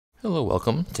Hello,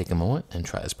 welcome. Take a moment and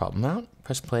try this problem out.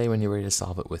 Press play when you're ready to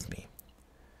solve it with me.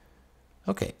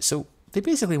 Okay, so they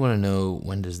basically want to know,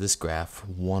 when does this graph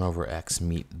 1 over x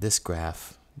meet this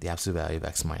graph, the absolute value of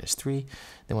x minus 3.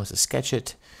 They want us to sketch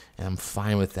it, and I'm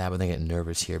fine with that, but they get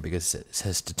nervous here because it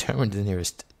says determine the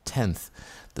nearest tenth,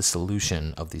 the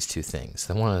solution of these two things.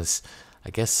 They want us,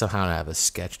 I guess, somehow to have a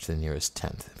sketch to the nearest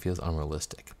tenth. It feels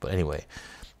unrealistic, but anyway,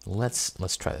 let's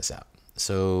try this out.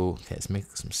 So, okay, let's make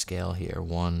some scale here.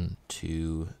 1,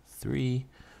 2, 3.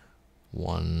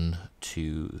 1,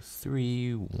 2,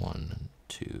 3. 1,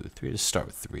 2, 3. Let's start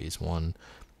with 3s. 1,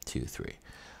 2, 3.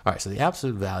 All right, so the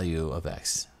absolute value of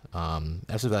x,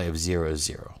 absolute value of 0 is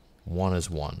 0. 1 is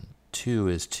 1. 2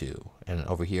 is 2. And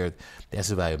over here, the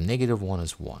absolute value of negative 1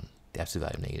 is 1. The absolute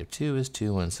value of negative 2 is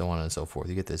 2, and so on and so forth.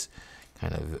 You get this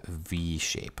kind of V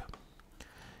shape.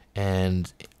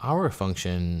 And our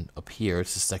function up here,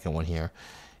 it's the second one here,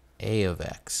 a of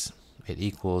x, it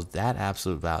equals that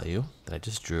absolute value that I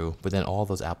just drew, but then all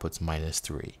those outputs minus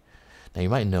 3. Now you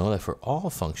might know that for all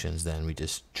functions, then we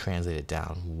just translate it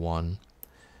down 1,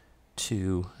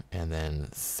 2, and then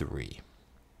 3.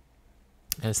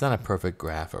 And it's not a perfect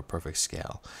graph or a perfect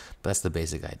scale, but that's the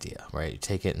basic idea, right? You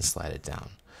take it and slide it down.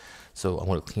 So I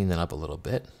want to clean that up a little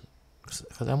bit because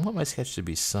I want my sketch to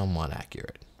be somewhat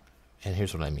accurate. And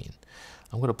here's what I mean.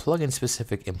 I'm going to plug in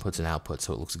specific inputs and outputs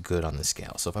so it looks good on the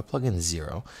scale. So if I plug in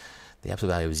 0, the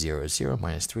absolute value of 0 is 0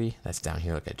 minus 3. That's down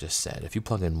here like I just said. If you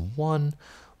plug in 1,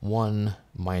 1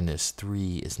 minus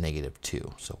 3 is negative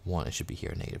 2. So 1, it should be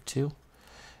here, negative 2.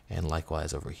 And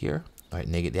likewise over here. All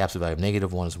right, the absolute value of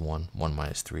negative 1 is 1. 1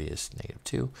 minus 3 is negative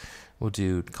 2. We'll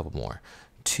do a couple more.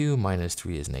 2 minus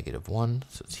 3 is negative 1.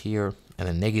 So it's here. And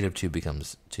then negative 2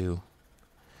 becomes 2.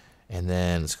 And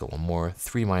then let's go one more.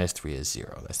 3 minus 3 is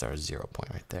 0. That's our 0 point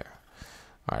right there.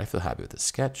 All right, I feel happy with this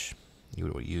sketch. You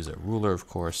would use a ruler, of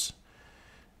course.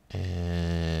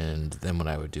 And then what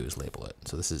I would do is label it.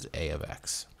 So this is a of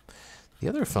x. The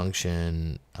other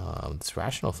function, this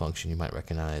rational function you might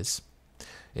recognize,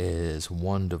 is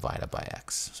 1 divided by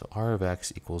x. So r of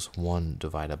x equals 1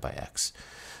 divided by x.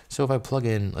 So if I plug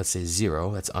in, let's say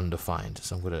 0, that's undefined.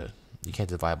 So you can't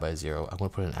divide by 0. I'm going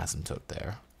to put an asymptote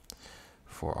there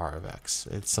for r of x.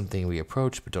 It's something we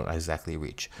approach but don't exactly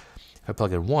reach. If I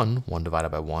plug in 1, 1 divided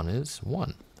by 1 is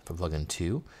 1. If I plug in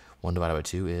 2, 1 divided by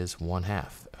 2 is 1/2.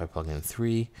 If I plug in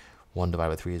 3, 1 divided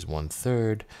by 3 is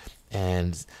 1/3.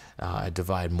 And I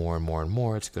divide more and more and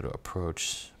more. It's going to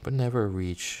approach but never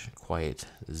reach quite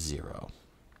 0.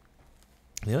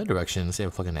 In the other direction, let's say I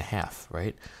plug in a half,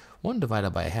 right? 1 divided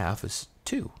by a half is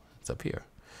 2. It's up here.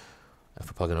 If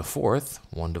I plug in a fourth,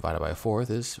 1 divided by a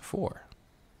fourth is 4.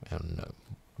 And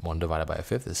 1 divided by a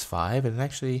fifth is 5, and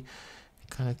actually it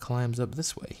kind of climbs up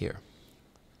this way here.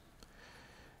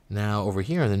 Now over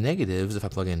here in the negatives, if I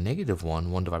plug in negative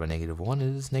 1, 1 divided by negative 1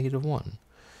 is negative 1.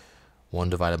 1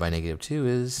 divided by negative 2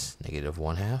 is negative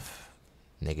 1/2,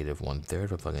 negative 1/3.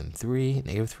 If I plug in 3,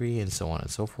 negative 3, and so on and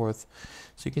so forth.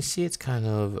 So you can see it's kind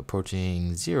of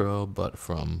approaching 0, but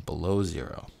from below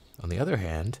 0. On the other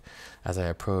hand, as I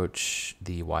approach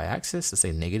the y-axis, let's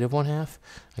say negative 1/2,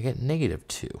 I get negative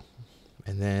 2.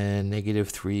 And then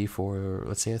negative 3 for,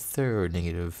 let's say, a third,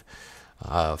 negative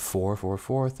 4 for a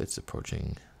fourth. It's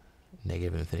approaching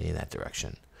negative infinity in that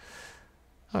direction.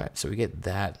 All right, so we get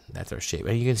that. That's our shape.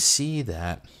 And you can see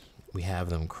that we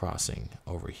have them crossing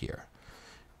over here.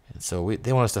 And so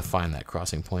they want us to find that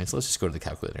crossing point. So let's just go to the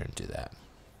calculator and do that.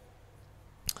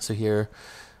 So here,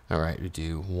 all right, we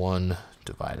do 1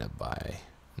 divided by,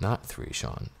 not 3,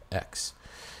 Sean, x.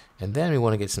 And then we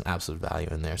want to get some absolute value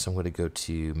in there. So I'm going to go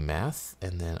to math,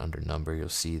 and then under number, you'll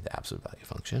see the absolute value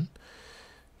function.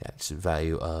 That's the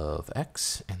value of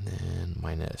x, and then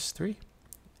minus 3.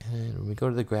 And when we go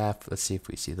to the graph, let's see if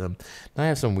we see them. Now I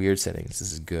have some weird settings.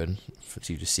 This is good for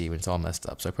you to see when it's all messed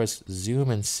up. So I press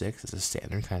zoom and 6. It's a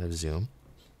standard kind of zoom.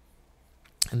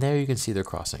 And there you can see they're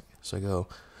crossing. So I go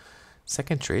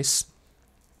second trace,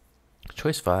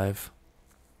 choice 5.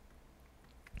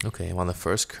 Okay, I'm on the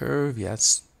first curve.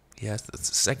 Yes, that's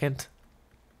the second.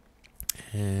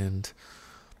 And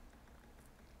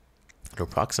it'll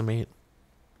approximate.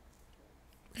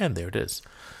 And there it is.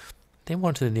 They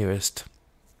want to the nearest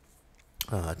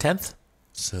tenth,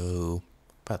 so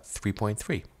about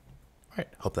 3.3. All right,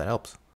 hope that helps.